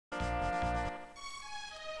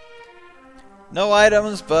No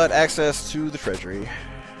items, but access to the treasury.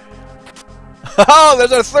 Oh,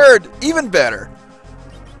 there's our third! Even better!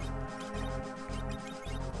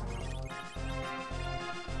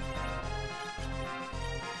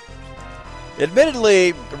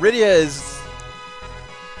 Admittedly, Rydia is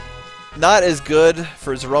not as good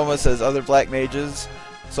for Zeromus as other black mages,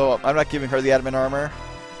 so I'm not giving her the adamant armor.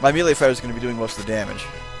 My melee fighter is going to be doing most of the damage.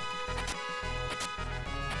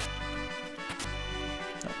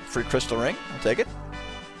 Free crystal ring, I'll take it.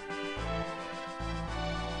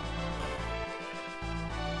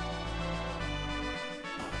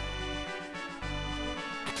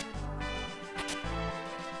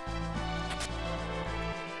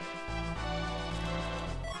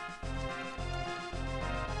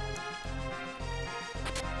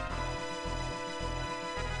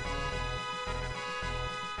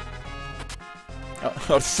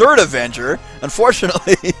 A third Avenger.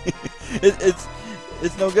 Unfortunately, it's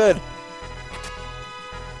no good.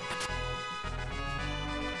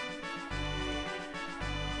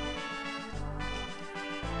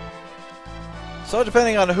 So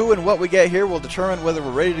depending on who and what we get here will determine whether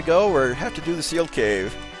we're ready to go or have to do the sealed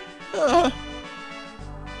cave.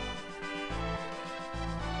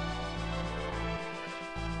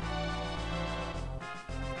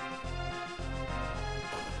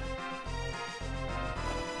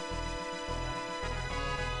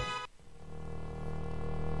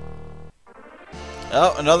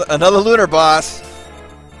 Oh, another lunar boss.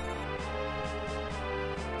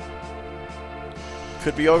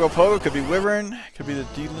 Could be Ogopogo, could be Wyvern, could be the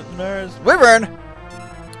D-Lunars. Wyvern!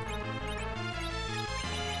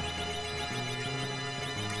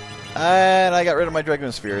 And I got rid of my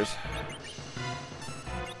Dragoon Spears.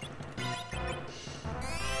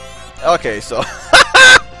 Okay, so...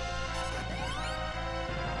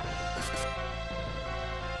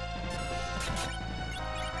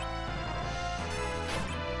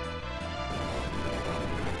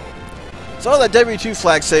 So that W2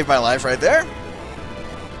 flag saved my life right there.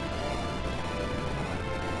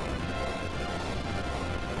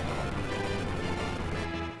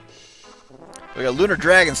 We got Lunar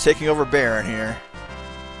Dragons taking over Baron here.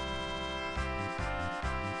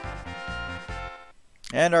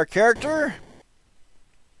 And our character...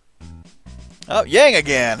 Oh, Yang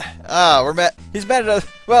again! Ah, we're mad. He's mad at us.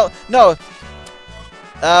 Well, no.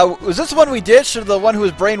 Was this the one we ditched or the one who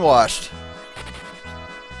was brainwashed?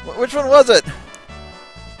 Which one was it?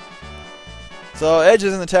 So, Edge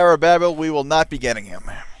is in the Tower of Babel. We will not be getting him.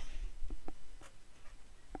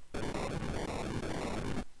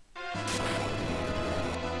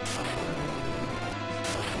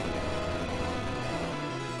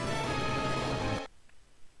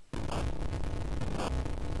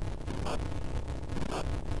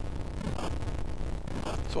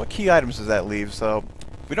 So what key items does that leave? So,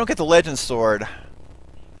 if we don't get the Legend Sword,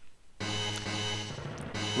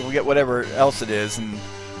 we'll get whatever else it is, and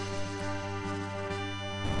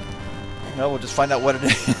no, we'll just find out what it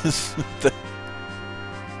is.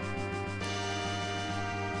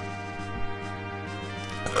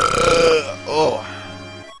 Oh.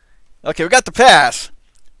 Okay, we got the pass,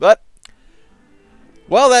 but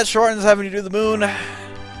well, that shortens having to do the moon.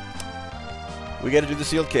 We got to do the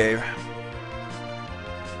sealed cave.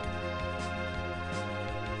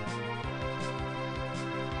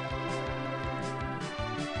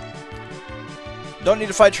 Don't need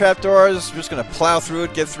to fight trapdoors. We're just going to plow through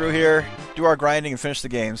it, get through here, do our grinding, and finish the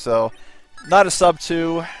game. So, not a sub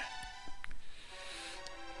 2.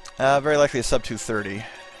 Very likely a sub 230.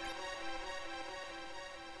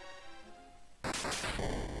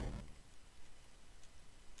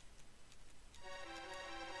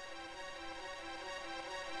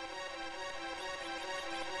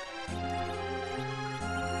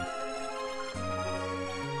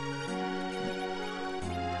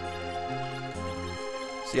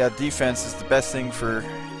 So yeah, defense is the best thing for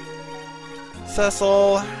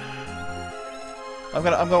Cecil. I'm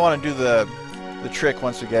gonna want to do the trick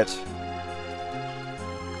once we get to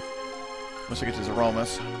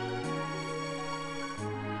Zeromus.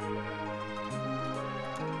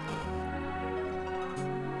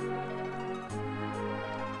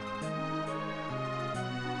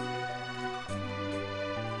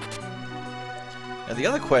 Now the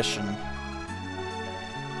other question.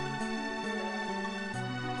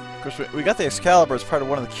 Of course, we got the Excalibur as part of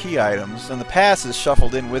one of the key items, and the pass is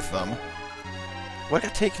shuffled in with them. What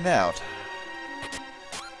got taken out?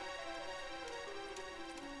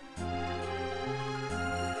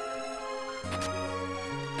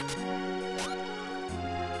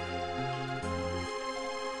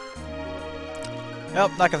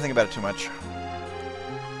 Nope, not gonna think about it too much.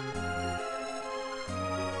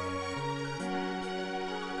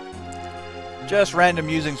 Just random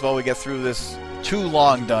musings while we get through this too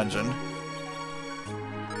long dungeon.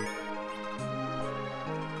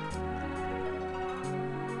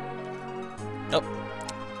 Nope.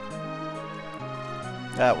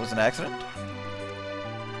 That was an accident.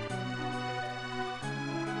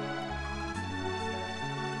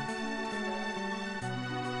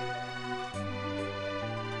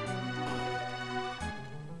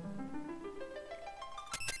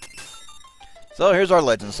 So here's our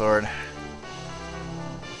legend sword.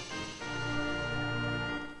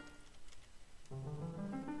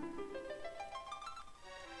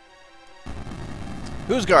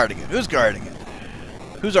 Who's guarding it? Who's guarding it?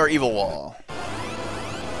 Who's our evil wall?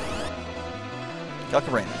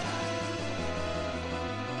 Calcarena.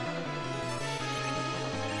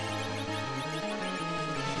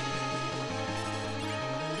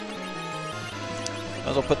 Might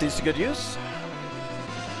as well put these to good use.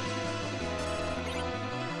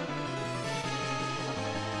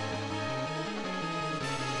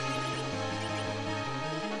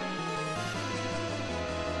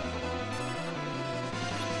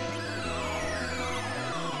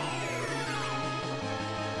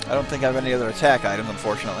 I don't think I have any other attack items,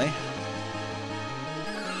 unfortunately.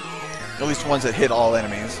 At least ones that hit all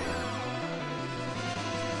enemies.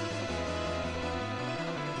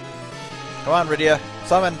 Come on, Rydia.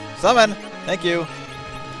 Summon! Summon! Thank you!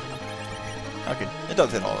 Okay, it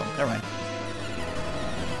does hit all of them. Never mind.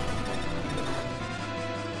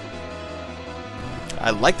 I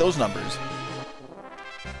like those numbers.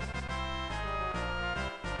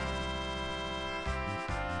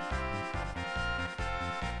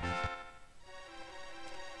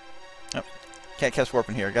 Oh, can't cast warp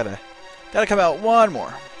in here. Gotta come out one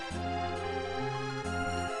more.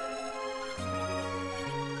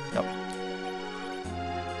 Yep.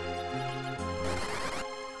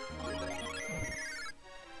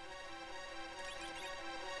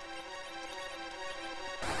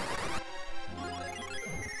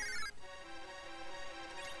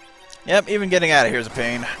 Yep, even getting out of here is a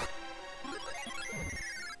pain.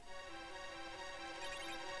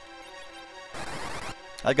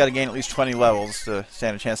 I've got to gain at least 20 levels to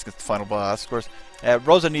stand a chance to get the final boss. Of course,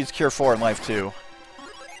 Rosa needs Cure 4 in life too.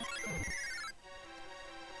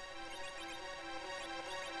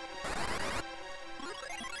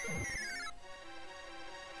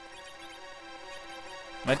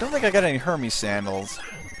 I don't think I got any Hermes sandals.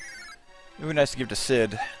 It would be nice to give to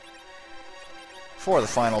Sid for the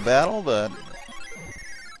final battle, but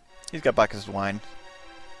he's got Bacchus' wine.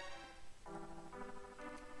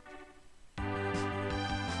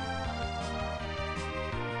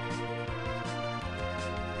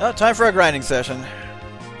 Oh, time for a grinding session.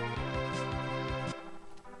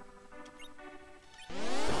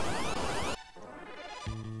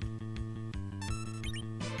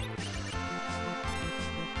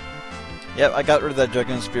 Yep, I got rid of that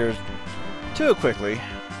Juggling Spear too quickly.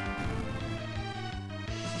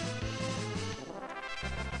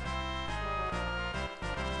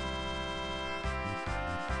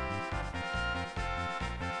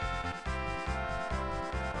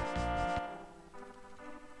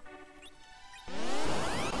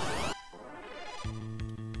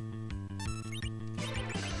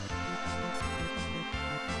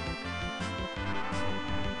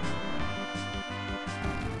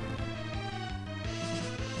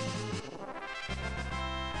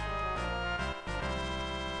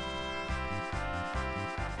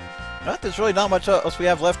 There's really not much else we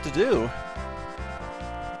have left to do.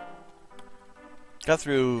 Got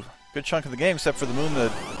through a good chunk of the game except for the moon, the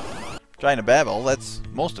Giant of Babel. That's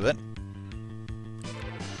most of it.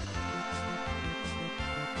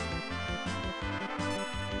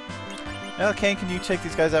 Okay, can you take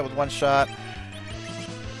these guys out with one shot?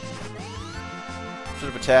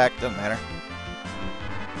 Should have attacked, doesn't matter.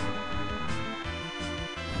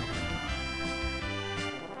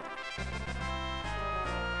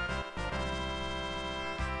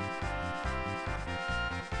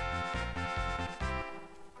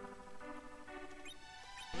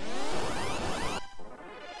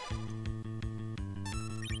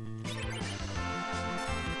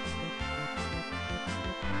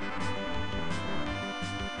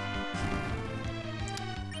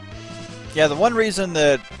 Yeah, the one reason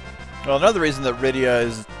that, well, another reason that Rydia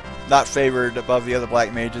is not favored above the other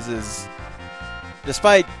black mages is,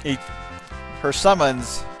 despite her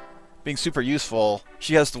summons being super useful,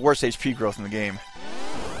 she has the worst HP growth in the game.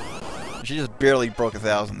 She just barely broke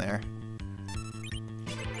 1,000 there.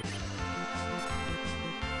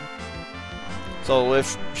 So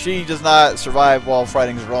if she does not survive while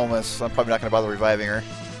fighting Zeromus, I'm probably not going to bother reviving her.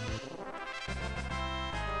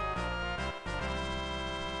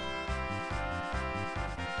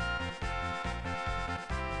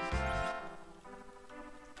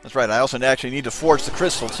 That's right, I also actually need to forge the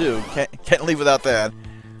crystal, too. Can't leave without that.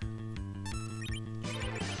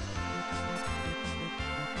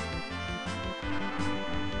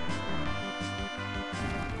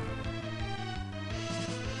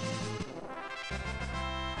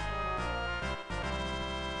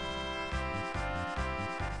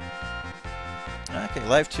 Okay,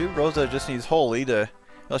 life 2. Rosa just needs Holy to...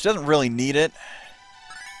 Well, she doesn't really need it.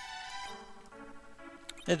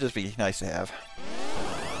 It'd just be nice to have.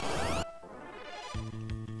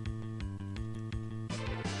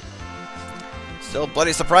 Still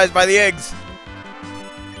bloody surprised by the eggs.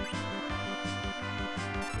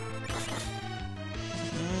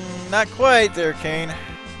 Not quite there, Kane.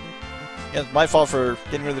 Yeah, it's my fault for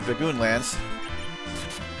getting rid of the Dragoon Lance.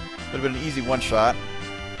 Would have been an easy one-shot.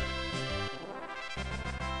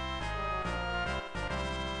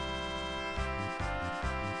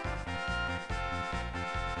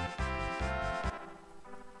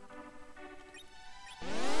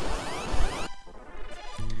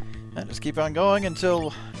 And just keep on going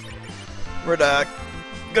until we're at a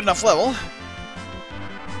good enough level.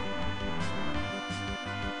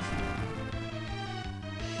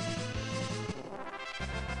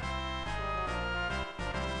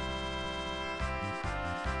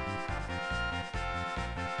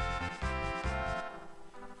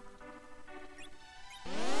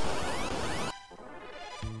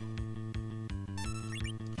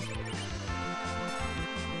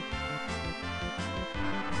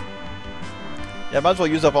 Yeah, might as well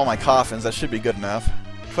use up all my coffins. That should be good enough.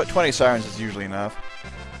 20 sirens is usually enough.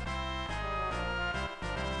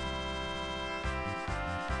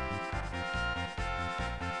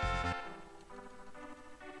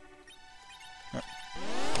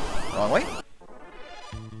 Wrong way.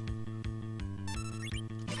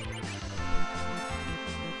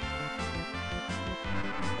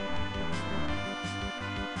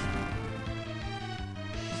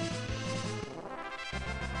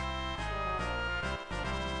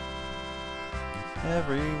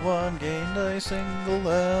 Everyone gained a single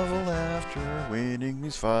level after winning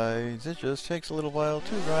these fights. It just takes a little while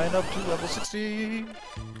to grind up to level 60.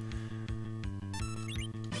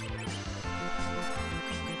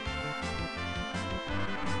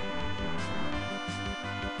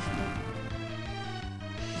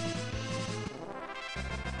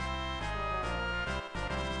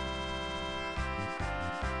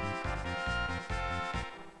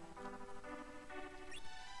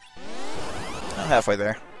 Halfway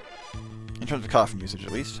there. In terms of coffin usage,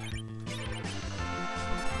 at least.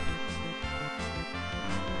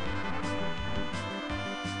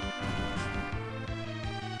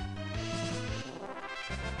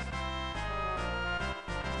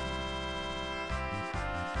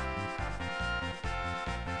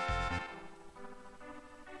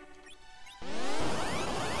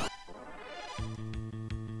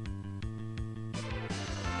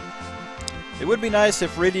 It would be nice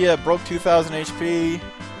if Rydia broke 2,000 HP,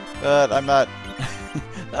 but I'm not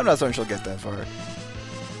I'm not certain she'll get that far.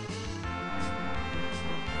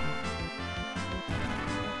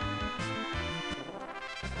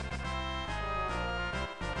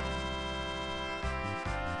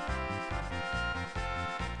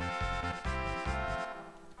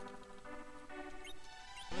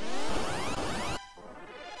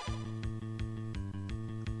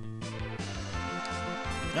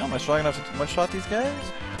 No, am I strong enough to one-shot these guys?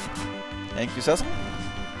 Thank you, Cecil.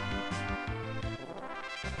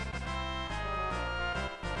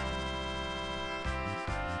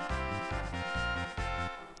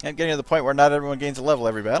 And getting to the point where not everyone gains a level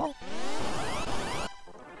every battle.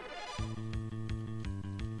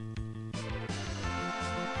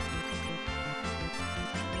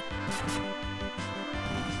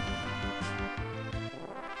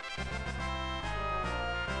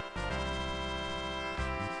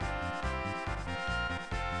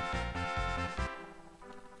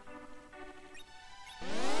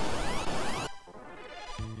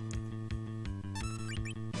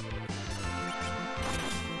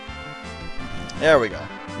 There we go.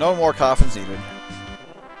 No more coffins needed.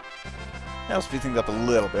 That'll speed things up a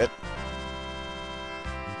little bit.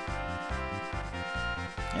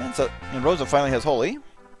 And Rosa finally has Holy.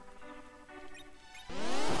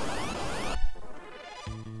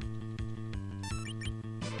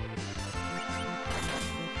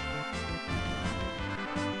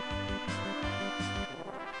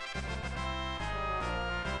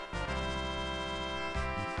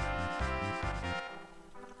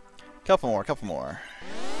 Couple more.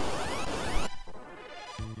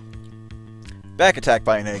 Back attack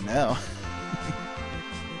by an egg now.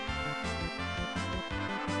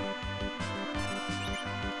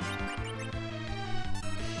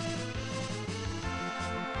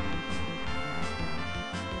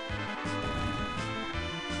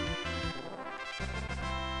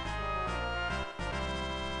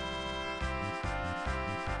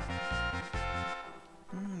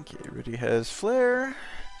 Riddy has Flare.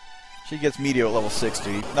 She gets Meteor at level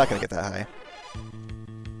 60. Not gonna get that high.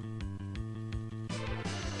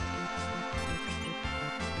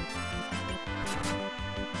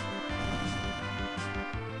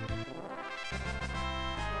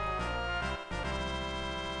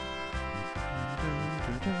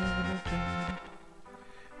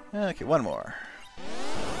 Okay, one more.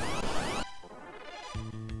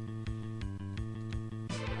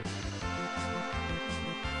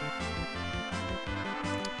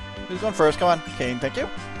 Who's going first? Come on, Kane, thank you.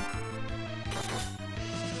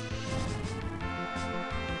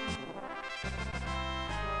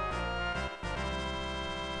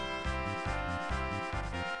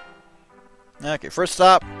 Okay, first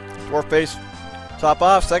stop, Dwarf Base. Top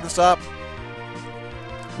off, second stop,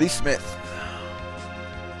 Lee Smith.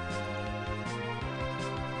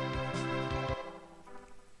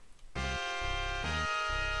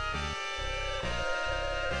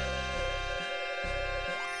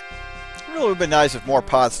 It really would have been nice if more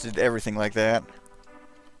pots did everything like that.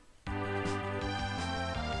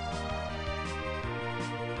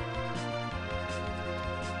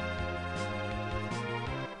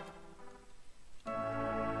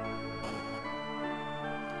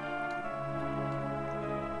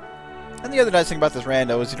 And the other nice thing about this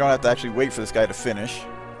rando is you don't have to actually wait for this guy to finish.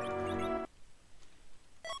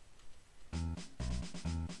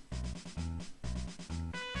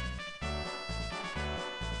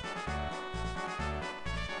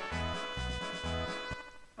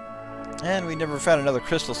 And we never found another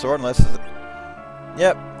crystal sword unless...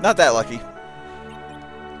 Yep, not that lucky.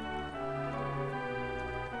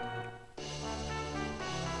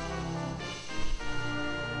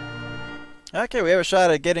 Okay, we have a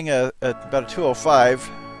shot at getting about a 205.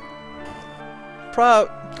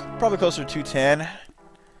 Probably closer to 210.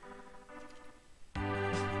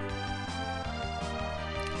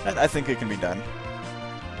 And I think it can be done.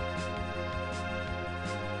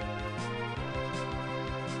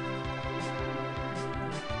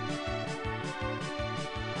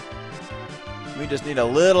 We just need a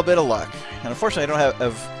little bit of luck. And unfortunately, I don't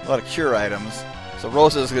have a lot of cure items. So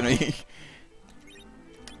Rosa is going to be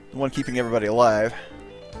the one keeping everybody alive.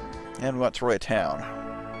 And we want Troy Town.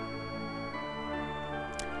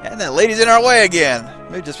 And that lady's in our way again.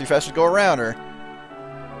 Maybe just be faster to go around her.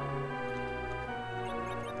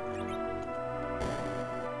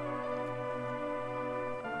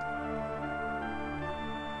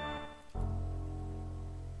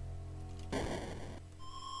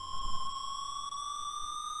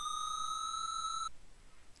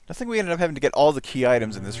 I think we ended up having to get all the key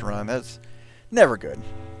items in this run. That's never good.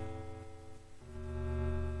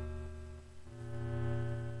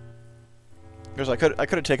 Because I could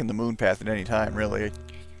have taken the moon path at any time, really.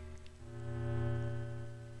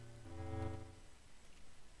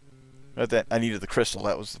 But that I needed the crystal.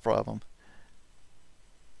 That was the problem.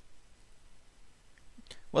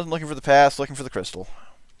 Wasn't looking for the path, looking for the crystal.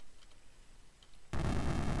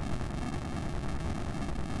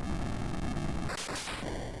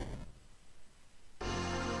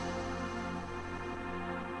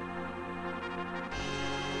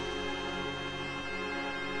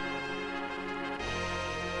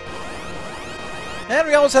 And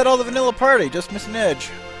we almost had all the vanilla party, just missing edge.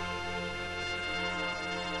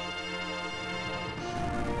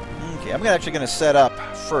 Okay, I'm actually going to set up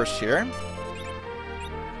first here.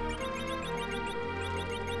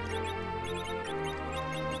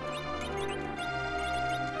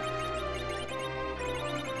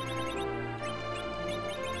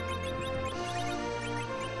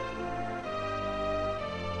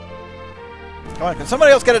 Come on, can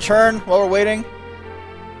somebody else get a turn while we're waiting?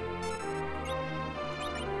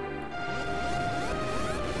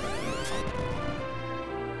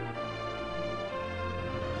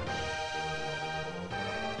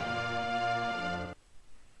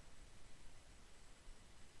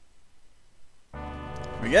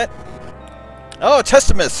 We get? Oh,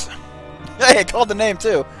 Testamus! Hey, I called the name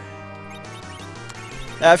too.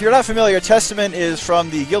 Now, if you're not familiar, Testament is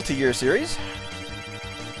from the Guilty Gear series.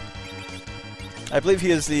 I believe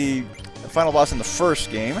he is the final boss in the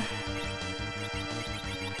first game.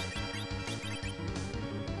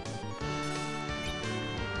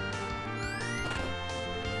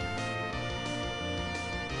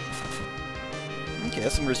 Okay,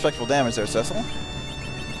 that's some respectable damage there, Cecil.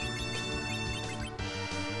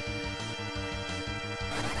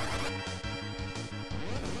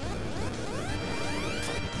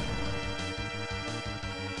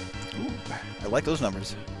 I like those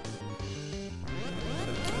numbers.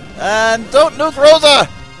 And don't nuke Rosa!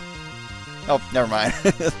 Oh, never mind.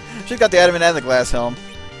 She's got the adamant and the glass helm.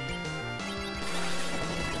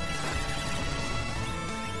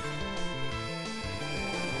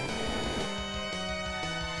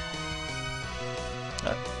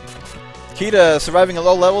 Key to surviving at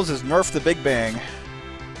low levels is nerf the Big Bang.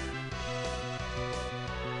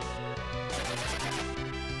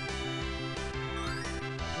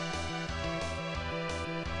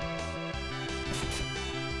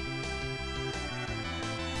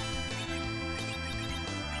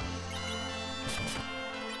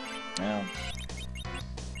 Well,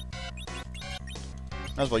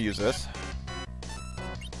 might as well use this.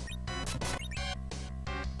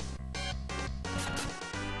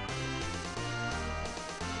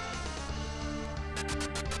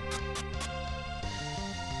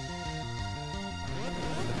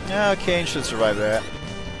 Yeah, Kane should survive that.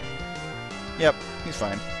 Yep, he's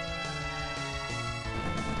fine.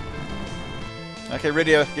 Okay,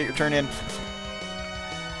 Rydia, get your turn in.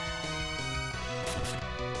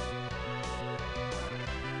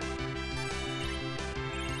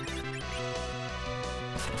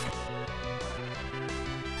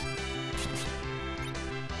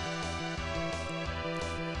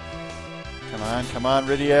 Come on,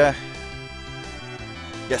 Rydia.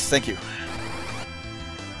 Yes, thank you.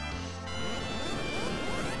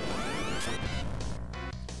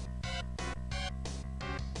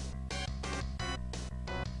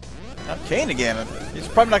 Oh, Kane again. He's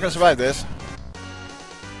probably not going to survive this.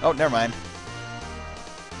 Oh, never mind.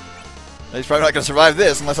 He's probably not going to survive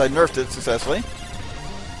this unless I nerfed it successfully.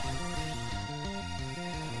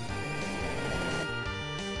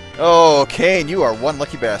 Oh, Kane, you are one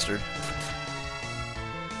lucky bastard.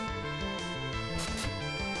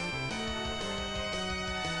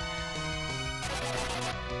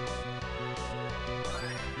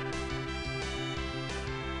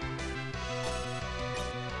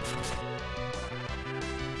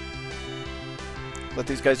 Let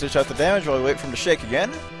these guys dish out the damage while we wait for him to shake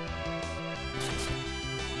again.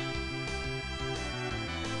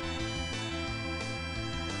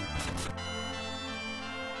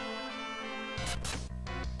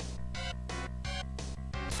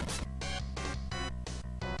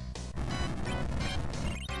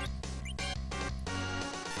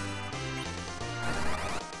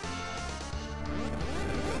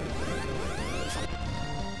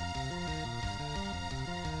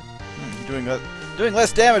 Doing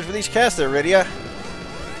less damage with each cast there, Rydia.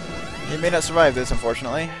 You may not survive this,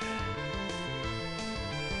 unfortunately.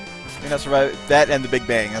 You may not survive that and the Big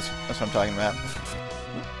Bang. That's what I'm talking about.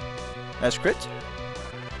 Nice crit.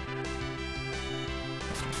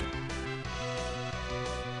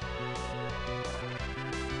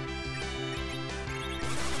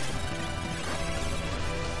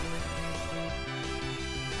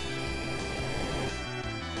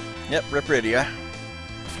 Yep, rip Rydia.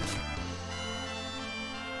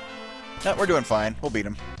 No, we're doing fine. We'll beat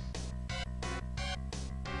him.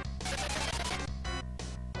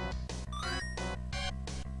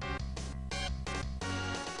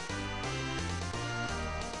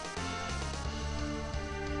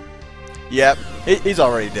 Yep, he's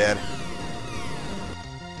already dead.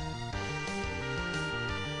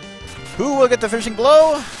 Who will get the finishing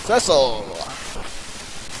blow? Cecil.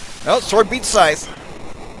 No, sword beats scythe.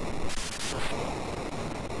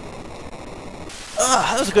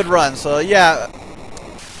 That was a good run, so yeah.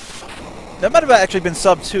 That might have actually been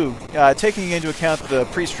sub 2, taking into account the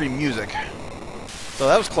pre-stream music. So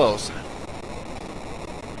that was close.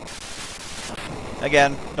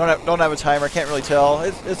 Again, don't have a timer, can't really tell.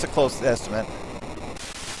 It's a close estimate.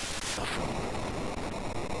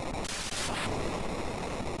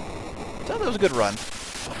 So that was a good run.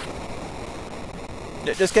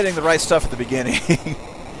 Just getting the right stuff at the beginning.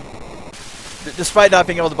 Despite not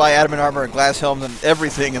being able to buy adamant armor and glass helms and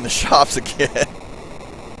everything in the shops again.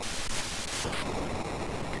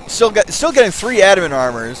 Still getting 3 adamant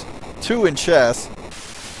armors, 2 in chests.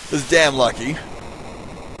 Is damn lucky.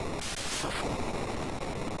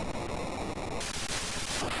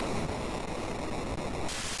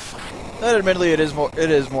 But admittedly, it is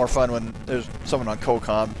more fun when there's someone on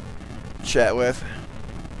CoCom to chat with.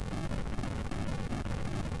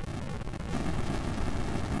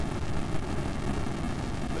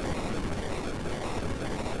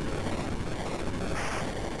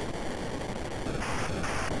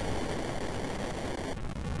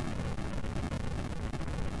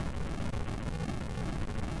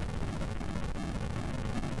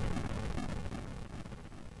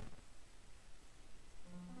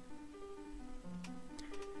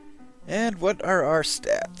 And what are our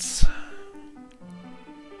stats?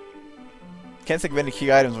 Can't think of any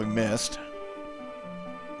key items we missed.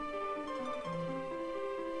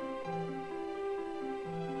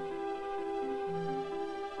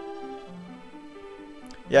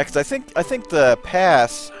 Yeah, because I think the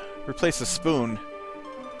pass replaced the spoon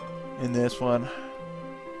in this one.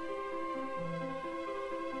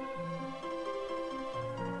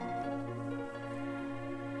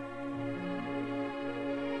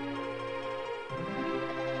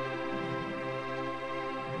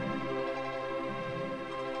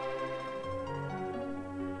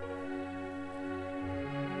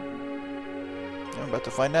 I'm about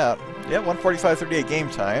to find out. Yeah, 1:45:38 game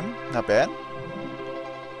time. Not bad.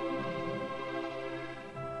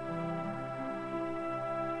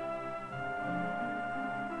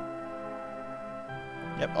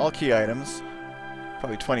 Yep, all key items.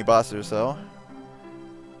 Probably 20 bosses or so.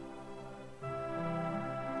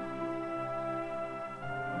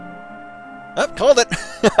 Oh, called it!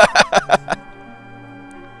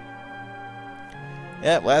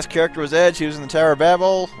 Yeah, last character was Edge. He was in the Tower of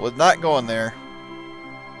Babel. Was not going there.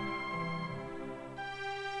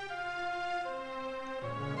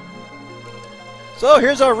 So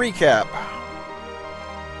here's our recap.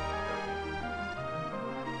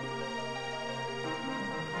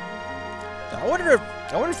 Now, I wonder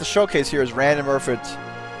if the showcase here is random or if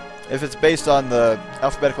it's based on the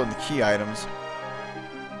alphabetical and the key items.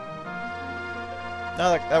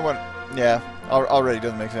 No, that one, yeah, already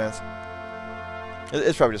doesn't make sense.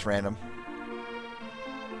 It's probably just random.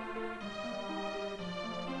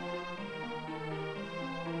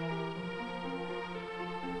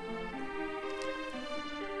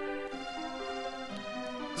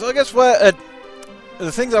 So I guess what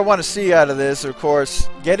the things I want to see out of this are, of course,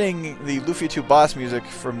 getting the Luffy 2 boss music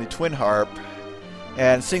from the Twin Harp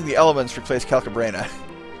and seeing the elements replace Calcabrena.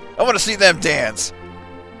 I want to see them dance.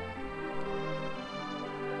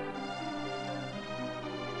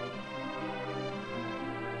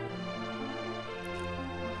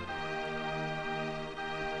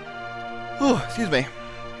 Ooh, excuse me.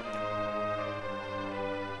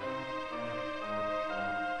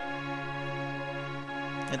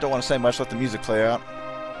 I don't want to say much, let the music play out.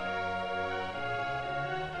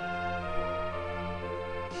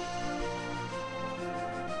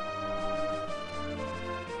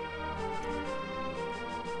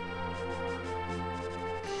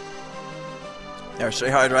 Our Say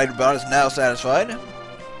Hi to Ride Bot is now satisfied,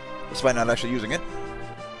 despite not actually using it.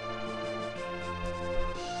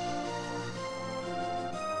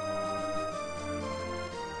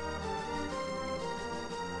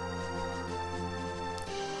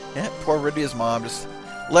 Yeah, poor Rydia's mom just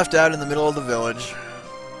left out in the middle of the village,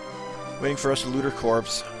 waiting for us to loot her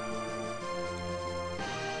corpse.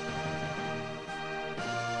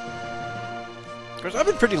 Of course, I've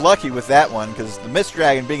been pretty lucky with that one, because the Mist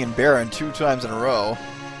Dragon being in Baron 2 times in a row.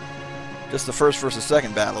 Just the first versus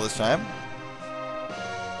second battle this time.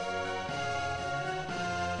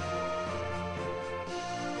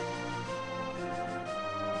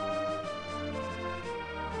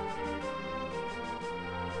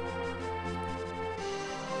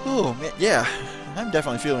 Ooh, yeah, I'm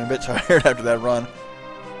definitely feeling a bit tired after that run.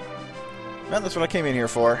 Well, that's what I came in here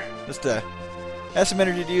for. Just to have some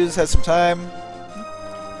energy to use, had some time.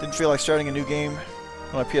 Didn't feel like starting a new game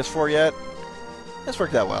on my PS4 yet. This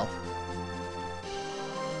worked out well.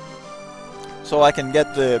 So I can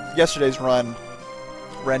get yesterday's run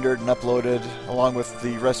rendered and uploaded along with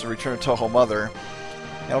the rest of Return of Toho Mother.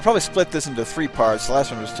 And I'll probably split this into 3 parts. The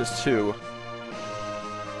last one was just 2.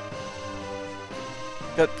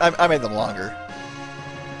 But I made them longer.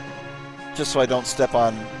 Just so I don't step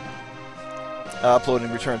on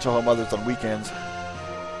uploading Return of Toho Mothers on weekends.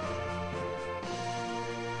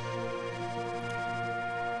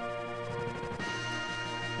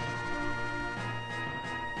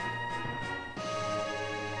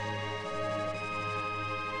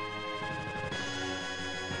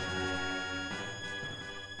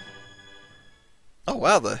 Oh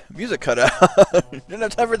wow, the music cut out. Didn't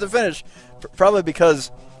have time for it to finish. Probably because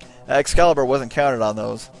Excalibur wasn't counted on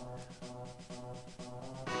those.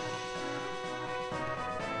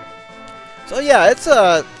 So yeah,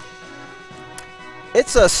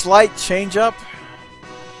 it's a slight change up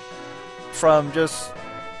from just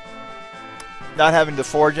not having to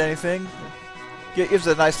forge anything. It gives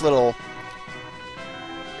a nice little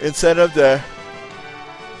incentive to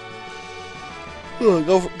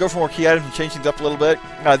go for more key items and change things up a little bit.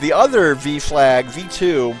 The other V flag,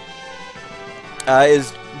 V2,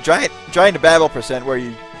 is Giant of Babel %, where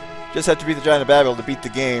you just have to beat the Giant of Babel to beat the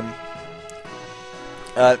game.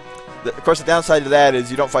 Of course, the downside to that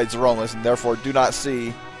is you don't fight Zeromus, and therefore do not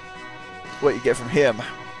see what you get from him.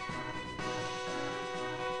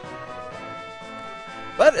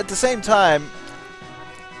 But at the same time,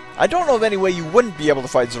 I don't know of any way you wouldn't be able to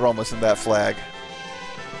fight Zeromus in that flag.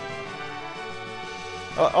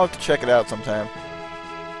 I'll have to check it out sometime.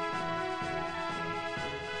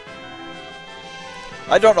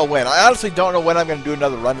 I don't know when. I honestly don't know when I'm going to do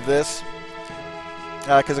another run of this.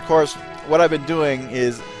 Because, of course, what I've been doing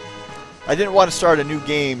is I didn't want to start a new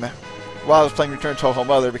game while I was playing Return to Toho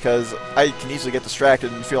Mother because I can easily get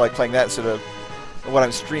distracted and feel like playing that instead of what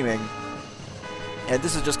I'm streaming. And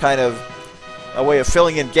this is just kind of a way of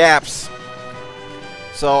filling in gaps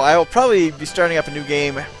So I will probably be starting up a new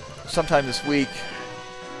game sometime this week,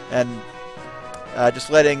 and just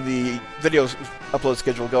letting the video upload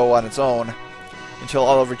schedule go on its own until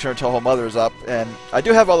all of Return to Home Mother is up. And I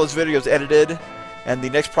do have all those videos edited, and the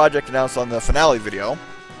next project announced on the finale video.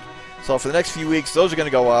 So for the next few weeks, those are going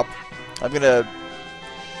to go up. I'm going to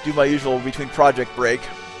do my usual between project break.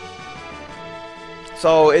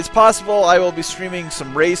 So it's possible I will be streaming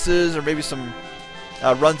some races, or maybe some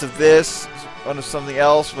runs of this, or something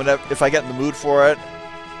else, if I get in the mood for it.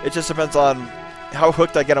 It just depends on how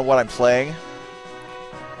hooked I get on what I'm playing.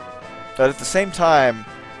 But at the same time,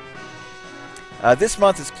 this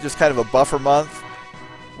month is just kind of a buffer month.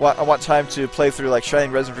 I want time to play through like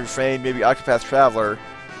Shining Resident Refrain, maybe Octopath Traveler,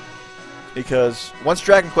 because once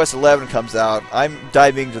Dragon Quest XI comes out, I'm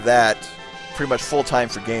diving into that pretty much full time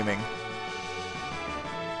for gaming.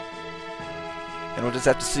 And we'll just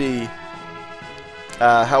have to see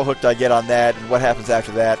how hooked I get on that and what happens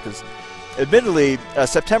after that, because admittedly,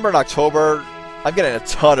 September and October, I'm getting a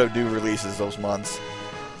ton of new releases those months.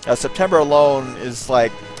 September alone is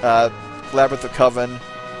like Labyrinth of Coven,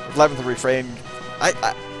 Labyrinth of Refrain.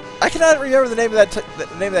 I cannot remember the name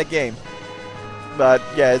of that game, but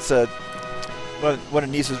yeah, it's one of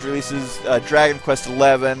Nisa's releases. Dragon Quest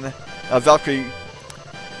XI, Valkyrie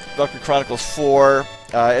Chronicles 4,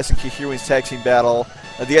 SNK Heroines Tag Team Battle,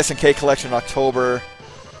 the SNK Collection in October,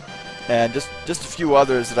 and just a few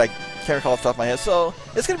others that I can't recall off the top of my head. So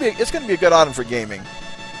it's gonna be a good autumn for gaming.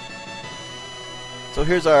 So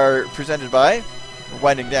here's our presented by. We're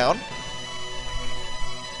winding down.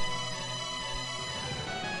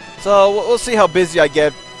 So we'll see how busy I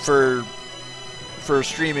get for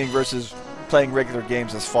streaming versus playing regular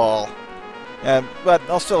games this fall. But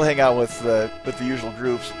I'll still hang out with the usual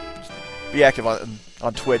groups. Just be active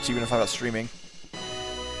on Twitch even if I'm not streaming.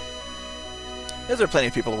 There are plenty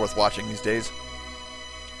of people worth watching these days.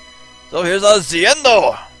 So here's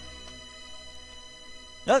Haciendo!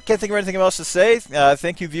 No, can't think of anything else to say.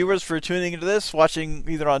 Thank you, viewers, for tuning into this, watching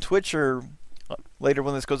either on Twitch or later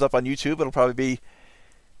when this goes up on YouTube. It'll probably be...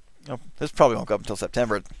 this probably won't go up until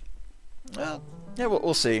September. Well, yeah,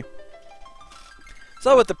 we'll see.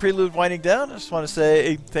 So with the prelude winding down, I just want to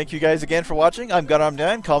say thank you guys again for watching. I'm Gunarm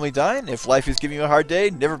Dan, call me Dine. If life is giving you a hard day,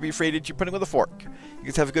 never be afraid to eat your pudding with a fork. You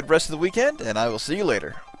guys have a good rest of the weekend, and I will see you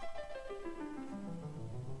later.